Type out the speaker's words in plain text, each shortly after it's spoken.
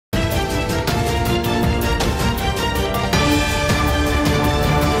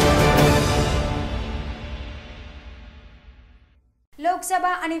लोकसभा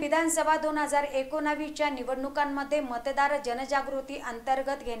आणि विधानसभा 2019च्या निवडणुकांमध्ये मतदार जनजागृती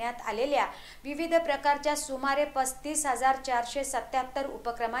अंतर्गत घेण्यात आलेल्या विविध प्रकारच्या सुमारे 35,477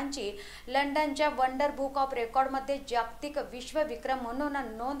 उपक्रमांची लंडनच्या वंडर बुक ऑफ रेकॉर्डमध्ये जागतिक विश्वविक्रम म्हणून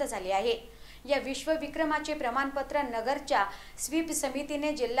नोंद झाली आहे। या विश्वविक्रमाचे प्रमाणपत्र नगरच्या स्वीप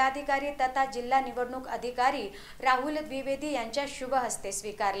समितीने जिल्हाधिकारी तथा जिल्हा निवडणूक अधिकारी राहुल द्विवेदी यांच्या शुभ हस्ते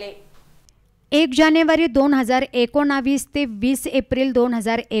स्वीकारले। 1 जानेवारी 2019 ते 20 एप्रिल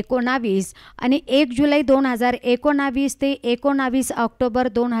 2019 आणि 1 जुलै 2019 ते 19 ऑक्टोबर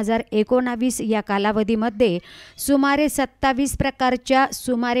 2019 या कालावधीमध्ये सुमारे 27 प्रकारच्या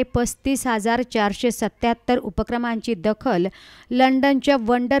सुमारे 35,477 उपक्रमांची दखल लंडनच्या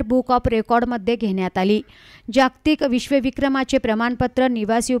वंडर बुक ऑफ रेकॉर्डमध्ये घेण्यात आली। जागतिक विश्वविक्रमाचे प्रमाणपत्र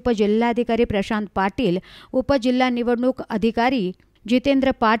निवासी उपजिल्हाधिकारी प्रशांत पाटील, उपजिल्हा निवडणूक अधिकारी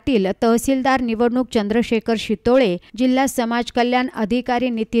जितेंद्र पाटील, तहसीलदार निवडणूक चंद्रशेखर शितोळे, जिल्हा समाज कल्याण अधिकारी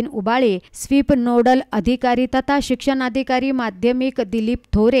नितीन उबाळे, स्वीप नोडल अधिकारी तथा शिक्षणाधिकारी माध्यमिक दिलीप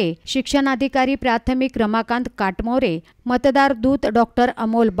थोरे, शिक्षणाधिकारी प्राथमिक रमाकांत काटमोरे, मतदार दूत डॉक्टर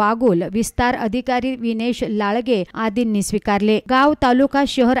अमोल बागुल, विस्तार अधिकारी विनेश लाळगे आदींनी स्वीकारले। गाव, तालुका,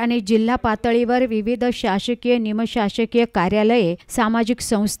 शहर आणि जिल्हा पातळीवर विविध शासकीय, निमशासकीय कार्यालये, सामाजिक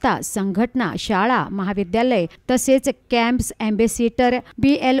संस्था, संघटना, शाळा, महाविद्यालय तसेच कॅम्प्स, एम्बेसी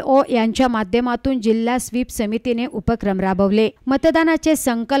BLO यांच्या माध्यमातून जिल्हा स्वीप समितीने उपक्रम राबवले। मतदानाचे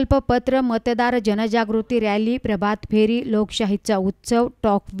संकल्प पत्र, मतदार जनजागृती रॅली, प्रभात फेरी, लोकशाहीचा उत्सव,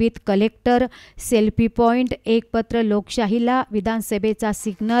 talk with collector, selfie point, एक पत्र लोकशाहीला, विधानसभेचा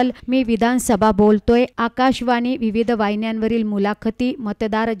सिग्नल, मी विधानसभा बोलतोय, आकाशवाणी, विविध वाहिन्यांवरील मुलाखती,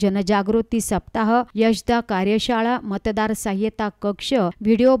 मतदार जनजागृती सप्ताह, यशदा कार्यशाळा, मतदार सहाय्यता कक्ष,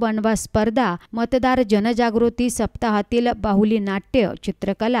 व्हिडिओ बनवा स्पर्धा, मतदार जनजागृती सप्ताहातील बाहुली नाट्य,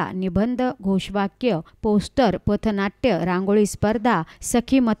 चित्रकला, निबंध, घोषवाक्य, पोस्टर, पथनाट्य, रांगोळी स्पर्धा,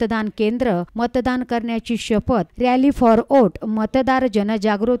 सखी मतदान केंद्र, मतदान करण्याची शपथ, रॅली फॉर वोट, मतदार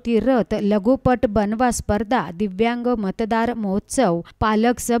जनजागृती रथ, लघुपट बनवा स्पर्धा, दिव्यांग मतदार महोत्सव,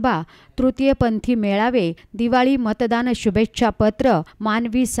 पालक सभा, तृतीयपंथी मेळावे, दिवाळी मतदान शुभेच्छा पत्र,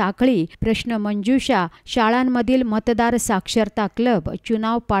 मानवी साखळी, प्रश्न मंजुषा, शाळांमधील मतदार साक्षरता क्लब,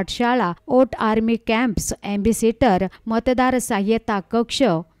 चुनाव पाठशाळा, वोट आर्मी कॅम्प्स, एम्बेसिडर, मतदार सहाय्यता कक्ष,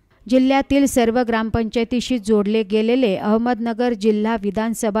 जिल्ह्यातील सर्व ग्रामपंचायतीशी जोडले गेलेले अहमदनगर जिल्हा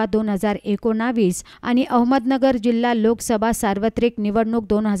विधानसभा 2019 आणि अहमदनगर जिल्हा लोकसभा सार्वत्रिक निवडणूक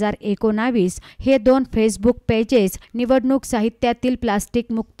 2019 हे 2 फेसबुक पेजेस, निवडणूक साहित्यातील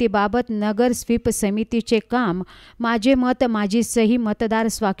प्लास्टिक मुक्तीबाबत नगर स्वीप समितीचे काम, माझे मत माझी सही मतदार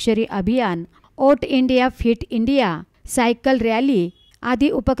स्वाक्षरी अभियान, vote India fit India, cycle rally आदी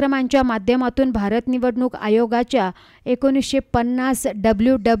उपक्रमांच्या माध्यमातून भारत निवडणूक आयोगाच्या 1950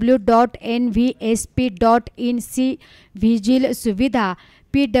 www.nvsp.in व्हिजिल सुविधा,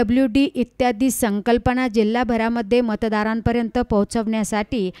 PWD इत्यादी संकल्पना जिल्हाभरामध्ये मतदारांपर्यंत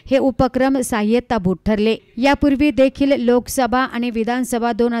पोहोचवण्यासाठी हे उपक्रम सहाय्यताभूत ठरले। यापूर्वी देखील लोकसभा आणि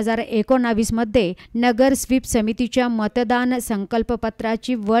विधानसभा 2019 मध्ये नगर स्वीप समितीच्या मतदान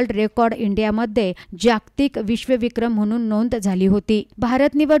संकल्पपत्राची वर्ल्ड रेकॉर्ड इंडियामध्ये जागतिक विश्वविक्रम म्हणून नोंद झाली होती।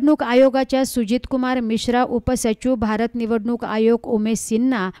 भारत निवडणूक आयोगाच्या सुजित कुमार मिश्रा, उपसचिव भारत निवडणूक आयोग उमेश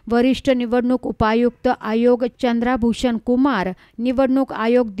सिन्हा, वरिष्ठ निवडणूक उपायुक्त आयोग चंद्राभूषण कुमार, निवडणूक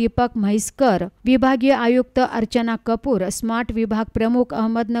आयोग दीपक म्हैसकर, विभागीय आयुक्त अर्चना कपूर, स्मार्ट विभाग प्रमुख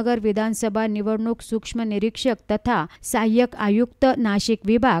अहमदनगर विधानसभा निवडणूक सूक्ष्म निरीक्षक तथा सहाय्यक आयुक्त नाशिक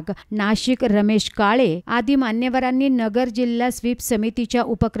विभाग नाशिक रमेश काळे आदी मान्यवरांनी नगर जिल्हा स्वीप समितीच्या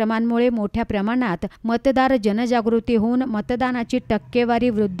उपक्रमांमुळे मोठ्या प्रमाणात मतदार जनजागृती होऊन मतदानाची टक्केवारी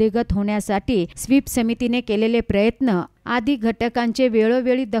वृद्धिंगत होण्यासाठी स्वीप समितीने केलेले प्रयत्न आदी घटकांचे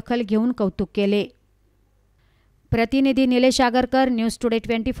वेळोवेळी दखल घेऊन कौतुक केले। प्रतिनिधी निलेश आगरकर, न्यूज टुडे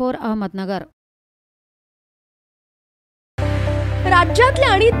 24 अहमदनगर। राज्यातल्या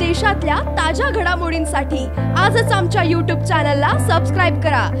आणि देशातल्या ताज्या घडामोडींसाठी आजच आमच्या YouTube चॅनलला सबस्क्राइब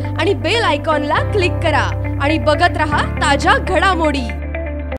करा आणि बेल आयकॉनला क्लिक करा आणि बघत रहा ताज्या घडामोडी।